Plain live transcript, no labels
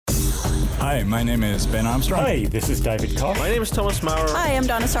Hi, my name is Ben Armstrong. Hi, this is David Koch. My name is Thomas Maurer. Hi, I'm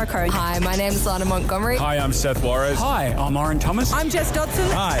Donna Sarkari. Hi, my name is Lana Montgomery. Hi, I'm Seth Juarez. Hi, I'm Aaron Thomas. I'm Jess Dodson.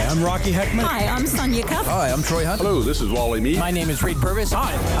 Hi, I'm Rocky Heckman. Hi, I'm Sonia Cuff. Hi, I'm Troy Hunt. Hello, this is Wally Mead. My name is Reed Purvis.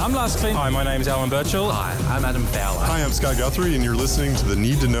 Hi, I'm Lars Klint. Hi, my name is Alan Birchall. Hi, I'm Adam Fowler. Hi, I'm Scott Guthrie, and you're listening to the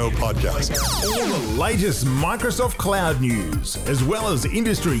Need to Know podcast. All the latest Microsoft Cloud news, as well as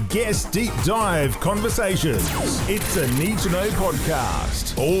industry guest deep dive conversations. It's a Need to Know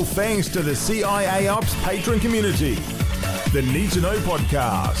podcast. All thanks to the CIA Ops patron community. The Need to Know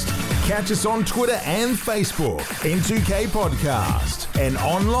podcast. Catch us on Twitter and Facebook, N2K Podcast, and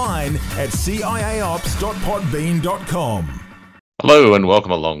online at ciaops.podbean.com. Hello and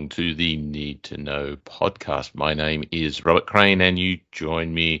welcome along to the Need to Know podcast. My name is Robert Crane and you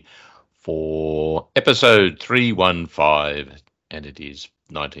join me for episode 315 and it is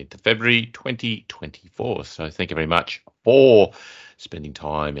 19th of February 2024. So thank you very much for spending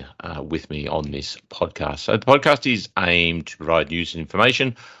time with me on this podcast. So the podcast is aimed to provide news and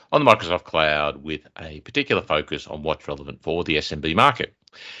information on the Microsoft Cloud with a particular focus on what's relevant for the SMB market.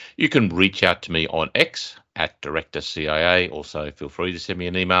 You can reach out to me on X at DirectorCIA. Also, feel free to send me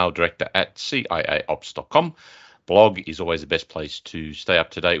an email, director@ciaops.com. Blog is always the best place to stay up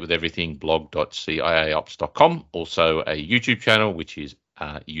to date with everything, blog.ciaops.com. Also, a YouTube channel, which is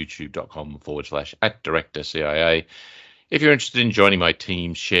youtube.com/@DirectorCIA. If you're interested in joining my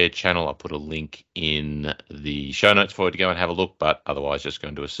team's shared channel, I'll put a link in the show notes for you to go and have a look, but otherwise just go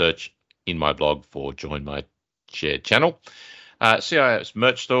and do a search in my blog for Join My Shared Channel. CIO's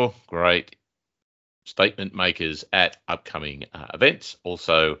merch store, great statement makers at upcoming events.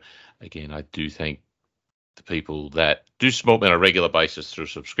 Also, again, I do thank the people that do support me on a regular basis through a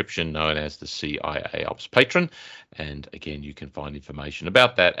subscription known as the CIA Ops Patron. And again, you can find information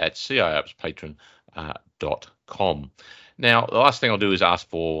about that at ciopspatron.com. Now, the last thing I'll do is ask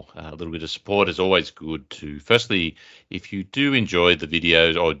for a little bit of support. It's always good to, firstly, if you do enjoy the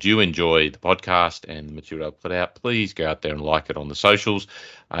videos or do enjoy the podcast and the material I put out, please go out there and like it on the socials.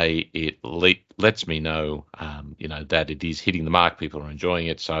 It lets me know, that it is hitting the mark. People are enjoying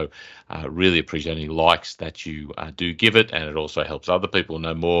it. So really appreciate any likes that you do give it. And it also helps other people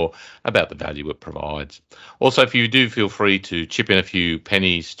know more about the value it provides. Also, if you do feel free to chip in a few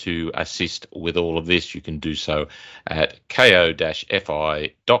pennies to assist with all of this, you can do so at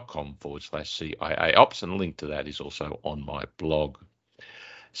ko-fi.com/CIAOps. And a link to that is also on my blog.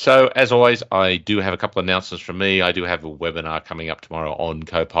 So, as always, I do have a couple of announcements from me. I do have a webinar coming up tomorrow on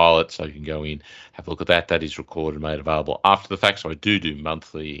Copilot, so you can go in, have a look at that. That is recorded and made available after the fact. So I do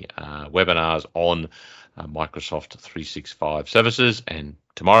monthly webinars on Microsoft 365 services, and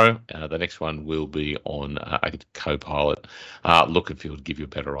tomorrow the next one will be on Copilot. Look and feel to give you a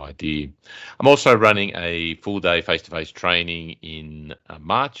better idea. I'm also running a full-day face-to-face training in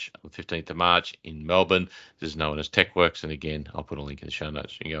March, the 15th of March in Melbourne. This is known as TechWorks, and again, I'll put a link in the show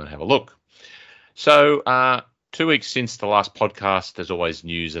notes so you can go and have a look. So 2 weeks since the last podcast, there's always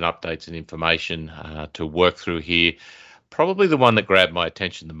news and updates and information to work through here. Probably the one that grabbed my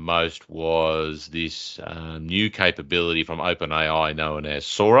attention the most was this new capability from OpenAI known as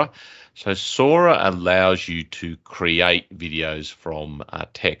Sora. So Sora allows you to create videos from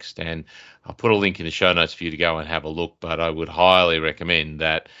text, and I'll put a link in the show notes for you to go and have a look, but I would highly recommend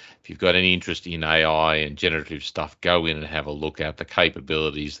that if you've got any interest in AI and generative stuff, go in and have a look at the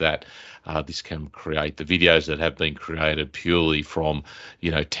capabilities that this can create. The videos that have been created purely from,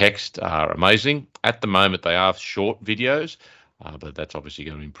 text are amazing. At the moment, they are short videos, but that's obviously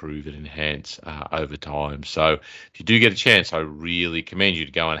going to improve and enhance over time. So if you do get a chance, I really commend you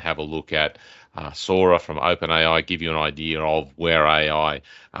to go and have a look at Sora from OpenAI, give you an idea of where AI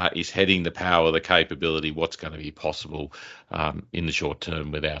is heading, the power, the capability, what's going to be possible in the short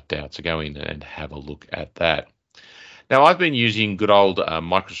term without doubt. So go in and have a look at that. Now, I've been using good old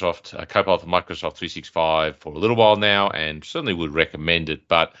Microsoft Copilot for Microsoft 365 for a little while now, and certainly would recommend it,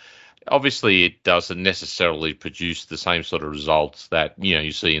 but obviously it doesn't necessarily produce the same sort of results that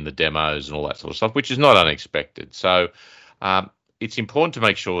you see in the demos and all that sort of stuff, which is not unexpected. So it's important to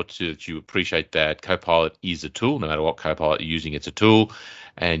make sure that you appreciate that Copilot is a tool. No matter what Copilot you're using, it's a tool,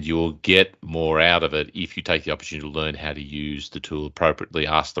 and you'll get more out of it if you take the opportunity to learn how to use the tool appropriately,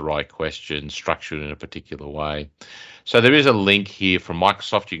 ask the right questions, structure it in a particular way. So there is a link here from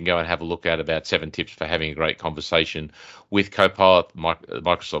Microsoft. You can go and have a look at about 7 tips for having a great conversation with Copilot.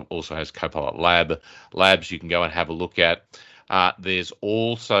 Microsoft also has Copilot Labs you can go and have a look at. There's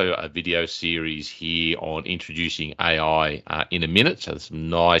also a video series here on introducing AI in a minute. So there's some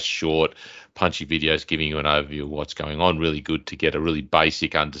nice, short, punchy videos giving you an overview of what's going on. Really good to get a really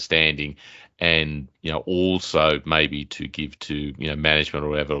basic understanding and also maybe to give to management or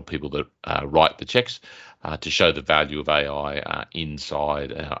whatever, or people that write the checks, to show the value of AI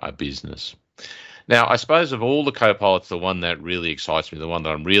inside a business. Now, I suppose of all the Copilots, the one that really excites me, the one that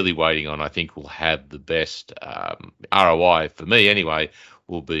I'm really waiting on, I think will have the best ROI for me anyway,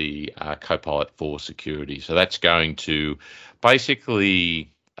 will be Copilot for security. So that's going to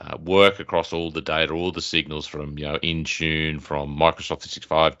basically work across all the data, all the signals from Intune, from Microsoft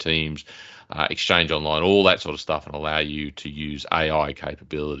 365 Teams, Exchange Online, all that sort of stuff, and allow you to use AI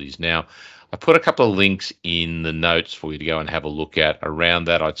capabilities. Now, I put a couple of links in the notes for you to go and have a look at around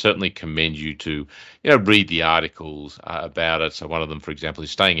that. I'd certainly commend you to, read the articles about it. So one of them, for example,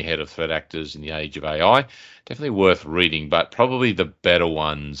 is Staying Ahead of Threat Actors in the Age of AI. Definitely worth reading, but probably the better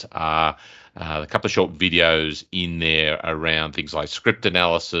ones are a couple of short videos in there around things like script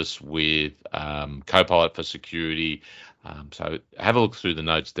analysis with Copilot for security. So have a look through the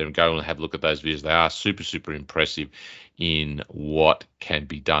notes there and go and have a look at those videos. They are super, super impressive in what can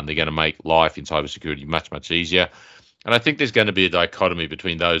be done. They're going to make life in cybersecurity much, much easier. And I think there's going to be a dichotomy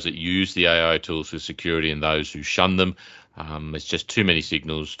between those that use the AI tools for security and those who shun them. It's just too many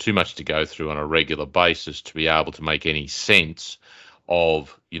signals, too much to go through on a regular basis to be able to make any sense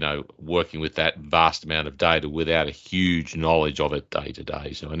of working with that vast amount of data without a huge knowledge of it day to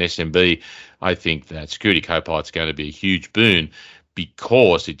day. So in SMB, I think that Security Copilot is going to be a huge boon,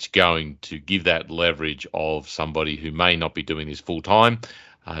 because it's going to give that leverage of somebody who may not be doing this full time,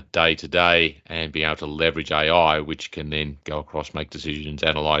 day to day, and be able to leverage AI, which can then go across, make decisions,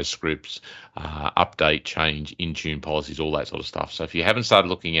 analyze scripts, update, change, Intune policies, all that sort of stuff. So if you haven't started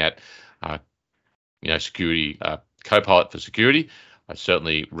looking at, security, Copilot for security, I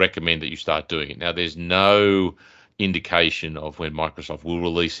certainly recommend that you start doing it. Now, there's no indication of when Microsoft will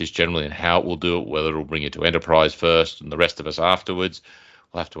release this generally and how it will do it, whether it will bring it to enterprise first and the rest of us afterwards.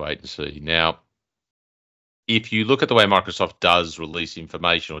 We'll have to wait and see. Now, if you look at the way Microsoft does release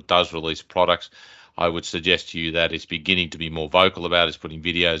information or does release products, I would suggest to you that it's beginning to be more vocal about it. It's putting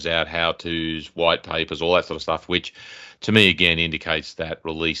videos out, how-tos, white papers, all that sort of stuff, which to me, again, indicates that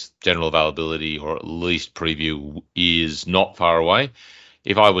release, general availability, or at least preview is not far away.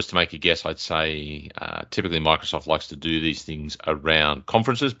 If I was to make a guess, I'd say typically Microsoft likes to do these things around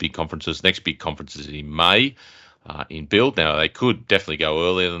conferences, big conferences. Next big conference is in May in Build. Now, they could definitely go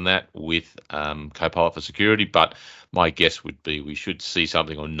earlier than that with Copilot for security, but my guess would be we should see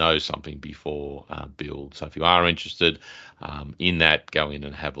something or know something before Build. So if you are interested in that, go in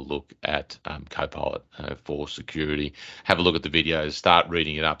and have a look at Copilot for security. Have a look at the videos, start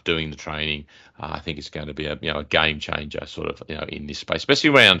reading it up, doing the training. I think it's going to be a game changer sort of in this space, especially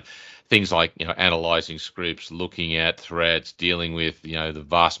around things like analyzing scripts, looking at threats, dealing with the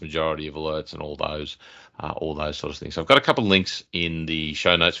vast majority of alerts and all those sort of things. So I've got a couple of links in the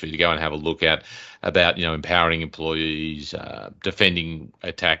show notes for you to go and have a look at about empowering employees, defending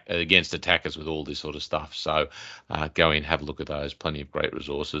against attackers with all this sort of stuff. So go in, have a look at those. Plenty of great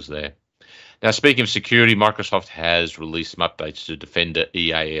resources there. Now, speaking of security, Microsoft has released some updates to Defender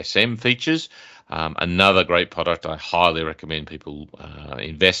EASM features. Another great product I highly recommend people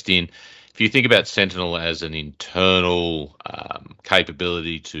invest in. If you think about Sentinel as an internal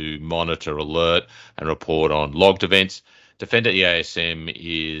capability to monitor, alert, and report on logged events, Defender EASM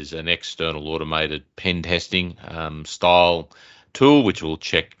is an external automated pen testing style tool, which will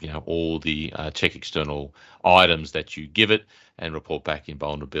check all the check external items that you give it and report back in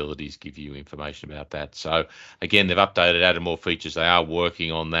vulnerabilities, give you information about that. So again, they've updated, added more features. They are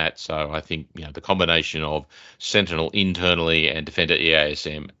working on that. So I think the combination of Sentinel internally and Defender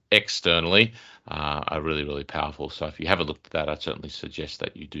EASM externally are really, really powerful. So if you haven't looked at that, I'd certainly suggest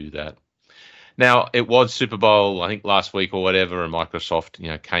that you do that. Now, it was Super Bowl, I think last week or whatever, and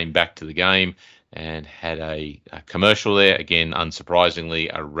Microsoft came back to the game and had a commercial there, again, unsurprisingly,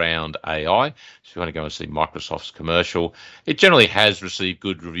 around AI. So if you want to go and see Microsoft's commercial, it generally has received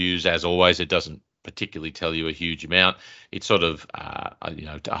good reviews. As always, it doesn't particularly tell you a huge amount. It's sort of, a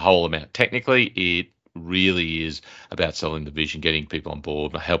whole amount. Technically, it really is about selling the vision, getting people on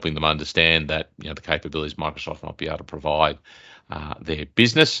board, helping them understand that, the capabilities Microsoft might be able to provide their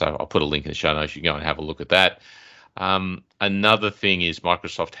business. So I'll put a link in the show notes. You can go and have a look at that. Another thing is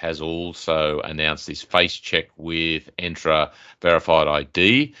Microsoft has also announced this face check with Entra Verified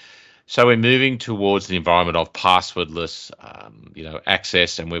ID. So we're moving towards the environment of passwordless,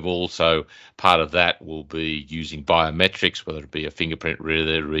 access, and we've also, part of that will be using biometrics, whether it be a fingerprint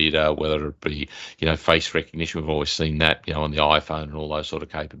reader, whether it be, face recognition. We've always seen that, on the iPhone and all those sort of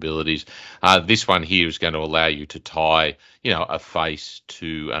capabilities. This one here is going to allow you to tie, a face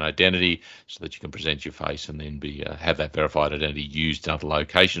to an identity so that you can present your face and then have that verified identity used in other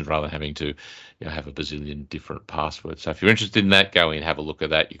locations rather than having to, have a bazillion different passwords. So if you're interested in that, go in, have a look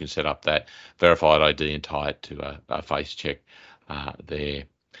at that. You can set up that verified ID and tie it to a face check there.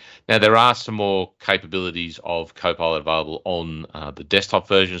 Now, there are some more capabilities of Copilot available on the desktop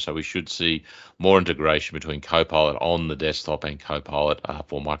version, so we should see more integration between Copilot on the desktop and Copilot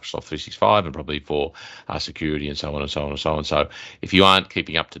for Microsoft 365 and probably for security and so on and so on and so on. So if you aren't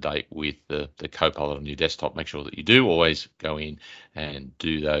keeping up to date with the Copilot on your desktop, make sure that you do. Always go in and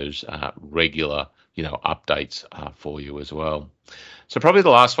do those regular updates for you as well. So probably the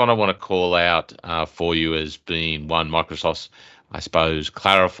last one I want to call out for you as being one, Microsoft's, I suppose,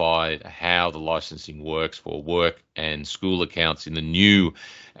 clarified how the licensing works for work and school accounts in the new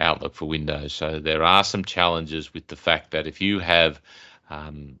Outlook for Windows. So there are some challenges with the fact that if you have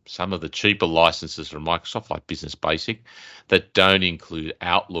some of the cheaper licenses from Microsoft, like Business Basic, that don't include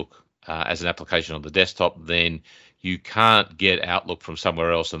Outlook as an application on the desktop, then you can't get Outlook from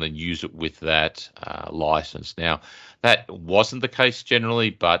somewhere else and then use it with that license. Now, that wasn't the case generally,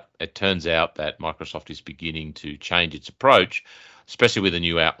 but it turns out that Microsoft is beginning to change its approach, especially with the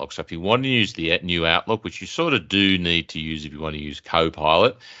new Outlook. So if you want to use the new Outlook, which you sort of do need to use if you want to use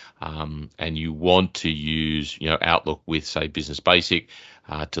Copilot, and you want to use Outlook with, say, Business Basic,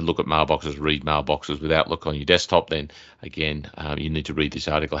 to look at mailboxes, read mailboxes with Outlook on your desktop, then again, you need to read this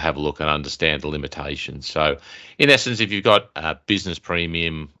article, have a look and understand the limitations. So in essence, if you've got a business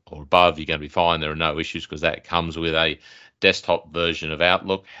premium or above, you're going to be fine. There are no issues because that comes with a desktop version of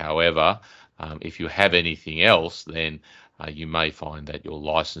Outlook. However, if you have anything else, then you may find that your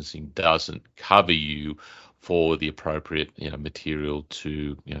licensing doesn't cover you for the appropriate material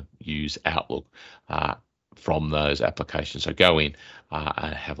to use Outlook from those applications. So go in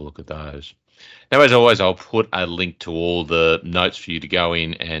and have a look at those. Now, as always, I'll put a link to all the notes for you to go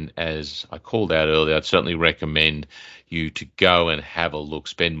in. And as I called out earlier, I'd certainly recommend you to go and have a look,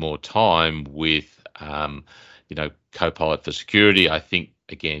 spend more time with, Copilot for security. I think,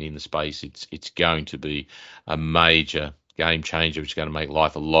 again, in the space, it's going to be a major game changer, which is going to make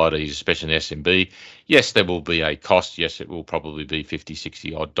life a lot easier, especially in SMB. Yes, there will be a cost. Yes, it will probably be $50,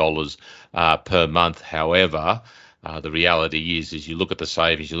 $60 odd per month. However, the reality is you look at the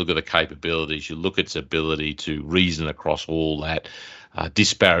savings, you look at the capabilities, you look at its ability to reason across all that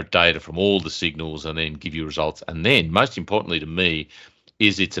disparate data from all the signals and then give you results. And then, most importantly to me,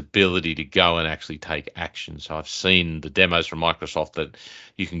 is its ability to go and actually take action. So I've seen the demos from Microsoft that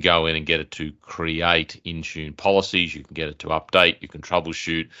you can go in and get it to create in-tune policies, you can get it to update, you can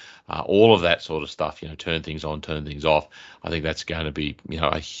troubleshoot, all of that sort of stuff, turn things on, turn things off. I think that's going to be,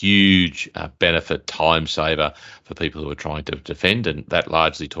 a huge benefit, time saver for people who are trying to defend, and that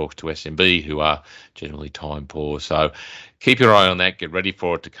largely talks to SMB who are generally time poor. So keep your eye on that, get ready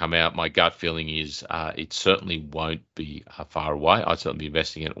for it to come out. My gut feeling is it certainly won't be far away. I'd certainly be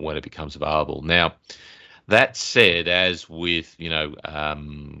investing in it when it becomes available. Now, that said, as with,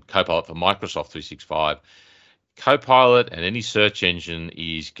 Copilot for Microsoft 365, Copilot and any search engine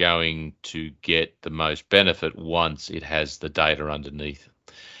is going to get the most benefit once it has the data underneath.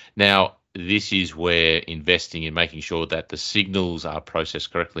 Now, this is where investing in making sure that the signals are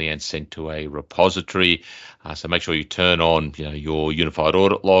processed correctly and sent to a repository. So make sure you turn on, your unified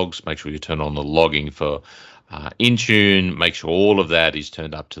audit logs. Make sure you turn on the logging for Intune. Make sure all of that is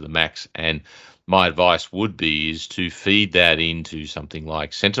turned up to the max. And my advice would be is to feed that into something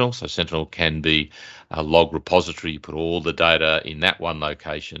like Sentinel. So Sentinel can be a log repository. You put all the data in that one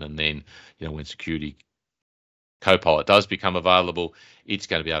location, and then when security Copilot does become available, it's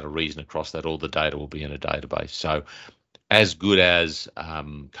going to be able to reason across that. All the data will be in a database. So as good as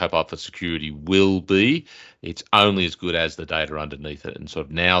Copilot for security will be, it's only as good as the data underneath it. And sort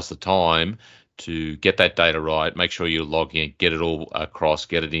of now's the time to get that data right, make sure you're logging it, get it all across,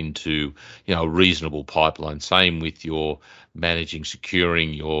 get it into a reasonable pipeline. Same with your managing,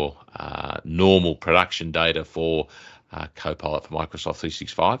 securing your normal production data for Copilot for Microsoft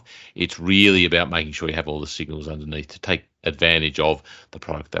 365. It's really about making sure you have all the signals underneath to take advantage of the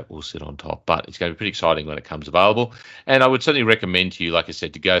product that will sit on top. But it's going to be pretty exciting when it comes available. And I would certainly recommend to you, like I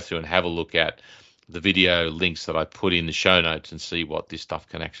said, to go through and have a look at the video links that I put in the show notes and see what this stuff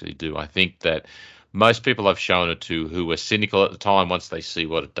can actually do. I think that most people I've shown it to who were cynical at the time, once they see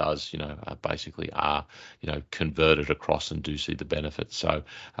what it does, basically are, converted across and do see the benefits. So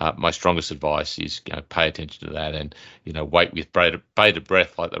my strongest advice is, pay attention to that and, wait with bated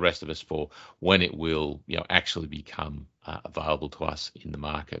breath like the rest of us for when it will, actually become available to us in the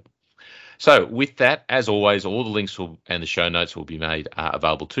market. So with that, as always, all the links and the show notes will be made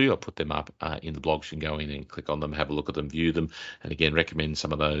available to you. I'll put them up in the blog. You can go in and click on them, have a look at them, view them, and again, recommend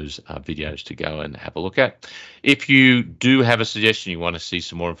some of those videos to go and have a look at. If you do have a suggestion, you want to see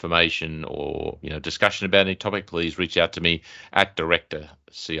some more information or discussion about any topic, please reach out to me at Director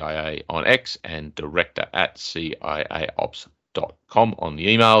CIA on X and director@ciaops.com on the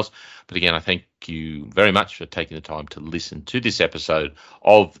emails. But again, I thank you very much for taking the time to listen to this episode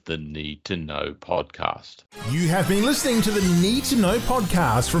of the Need to Know podcast. You have been listening to the Need to Know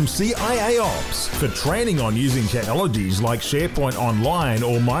podcast from CIA Ops. For training on using technologies like SharePoint Online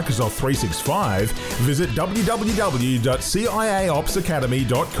or Microsoft 365, visit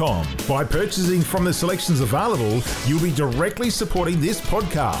www.ciaopsacademy.com. By purchasing from the selections available, you'll be directly supporting this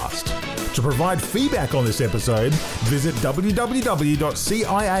podcast. To provide feedback on this episode, visit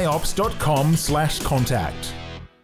www.ciaops.com/contact.